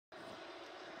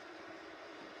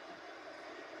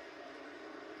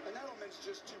line's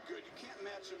just too good. You can't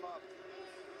match him up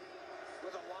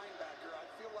with a linebacker. I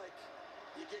feel like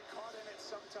you get caught in it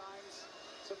sometimes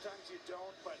you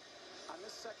don't, but on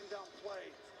this second down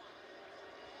play,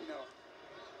 you know,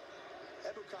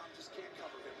 Ebukam just can't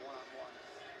cover him one-on-one.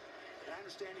 And I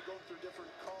understand you're going through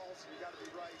different calls, and you got to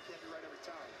be right. You can't be right every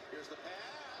time. Here's the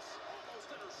pass, almost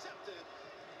intercepted.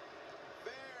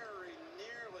 Very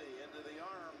nearly into the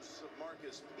arms of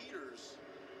Marcus Peters.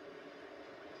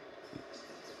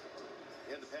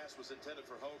 And the pass was intended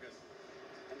for Hogan.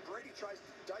 And Brady tries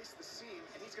to dice the seam,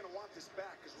 and he's going to want this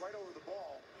back, because right over the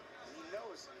ball, and he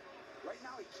knows, right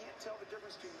now he can't tell the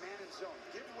difference between man and zone.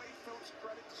 Give Wade Phillips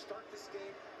credit to start this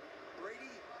game.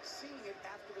 Brady seeing it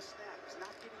after the snap. He's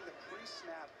not getting the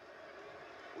pre-snap,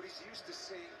 what he's used to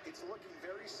seeing. It's looking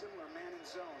very similar, man and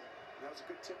zone. And that was a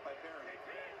good tip by Barron.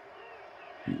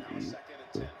 Now a 2nd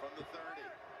and 10 from the 30.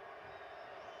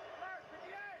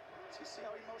 So you see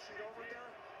how he motioned over there?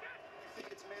 You think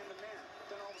it's man-to-man, but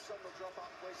then all of a sudden they'll drop out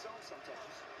and play zone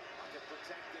sometimes. Pocket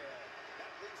protected.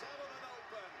 That leaves Edelman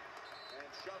open.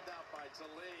 And shoved out by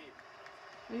Talib.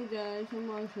 Hey guys, I'm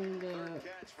watching the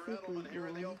Super Bowl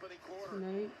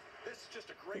tonight. This is just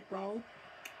a great football.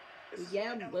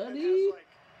 Yeah, buddy.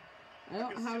 I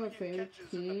don't have a favorite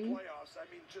team.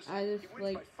 I just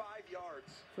like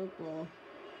football.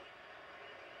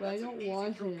 But I don't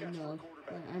watch it enough.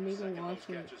 But I need to watch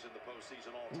it.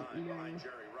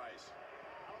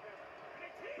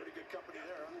 Pretty good company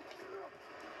there, huh?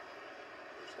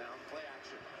 First down, play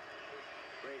action.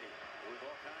 Brady with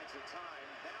all kinds of time.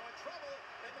 Now in trouble,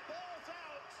 and the ball's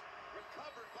out.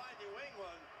 Recovered by New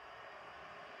England.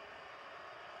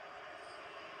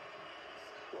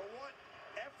 Well, what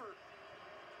effort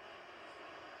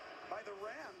by the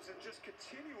Rams and just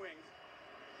continuing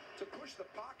to push the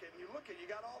pocket. And you look at, you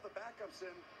got all the backups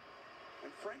in,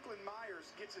 and Franklin Myers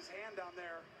gets his hand down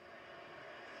there.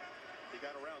 He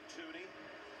got around Tooney.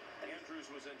 Andrews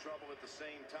was in trouble at the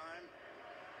same time.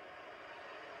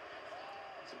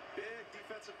 Some big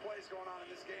defensive plays going on in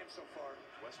this game so far.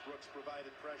 Westbrook's provided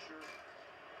pressure.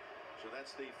 So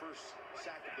that's the first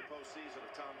sack of the postseason of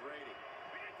Tom Brady.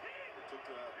 It took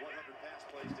 100 pass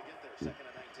plays to get there, 2nd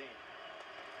and 19.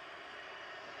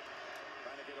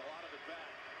 Trying to get a lot of it back.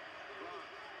 Gronk.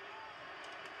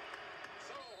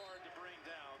 So hard to bring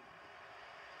down.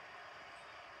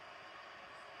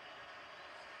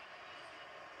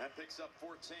 That picks up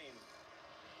 14.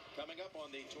 Coming up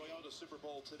on the Toyota Super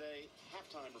Bowl Today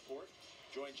halftime report.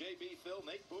 Join JB, Phil,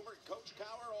 Nate Boomer, Coach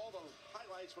Cowher. All the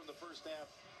highlights from the first half.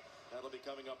 That'll be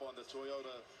coming up on the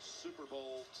Toyota Super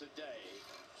Bowl Today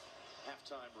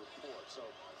halftime report. So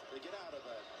they get out of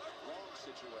a wrong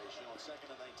situation on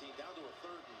 2nd and 19, down to a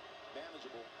 3rd and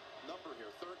manageable number here.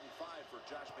 3rd and 5 for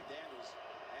Josh McDaniels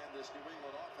and this New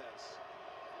England offense.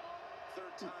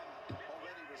 3rd time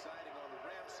already residing on the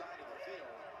Rams side of the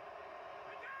field.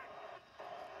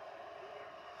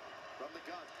 From the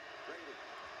gun, Brady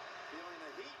feeling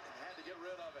the heat and had to get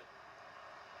rid of it.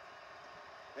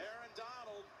 Aaron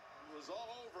Donald was all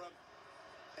over him.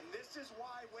 And this is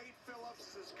why Wade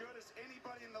Phillips is as good as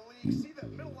anybody in the league. See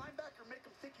that middle linebacker make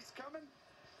him think he's coming?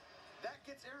 That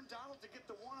gets Aaron Donald to get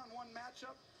the one-on-one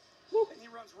matchup. And he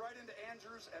runs right into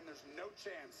Andrews, and there's no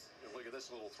chance. And look at this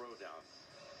little throwdown.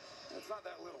 It's not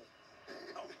that little.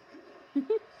 Oh.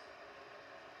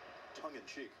 Tongue in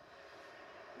cheek.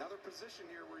 Another position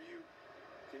here where you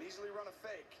can easily run a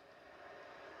fake.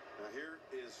 Now here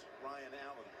is Ryan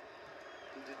Allen,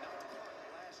 who did not punt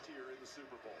last year in the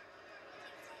Super Bowl.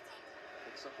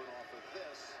 Pick something off of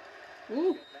this.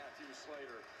 Matthew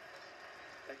Slater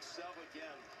excel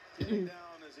again, getting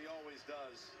down as he always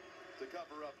does to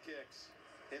cover up kicks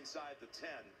inside the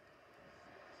 10.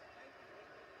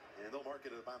 And they'll mark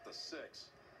it at about the 6.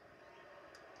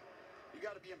 You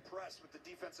got to be impressed with the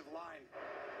defensive line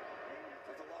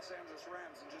of the Los Angeles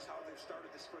Rams and just how they've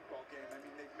started this football game. I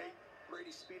mean, they've made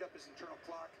Brady speed up his internal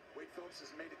clock. Wade Phillips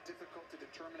has made it difficult to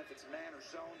determine if it's man or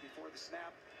zone before the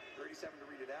snap. Brady's having to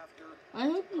read it after. I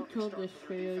hope you told this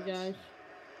video, guys.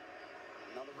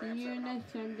 See you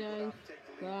next time, guys.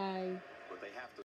 Bye.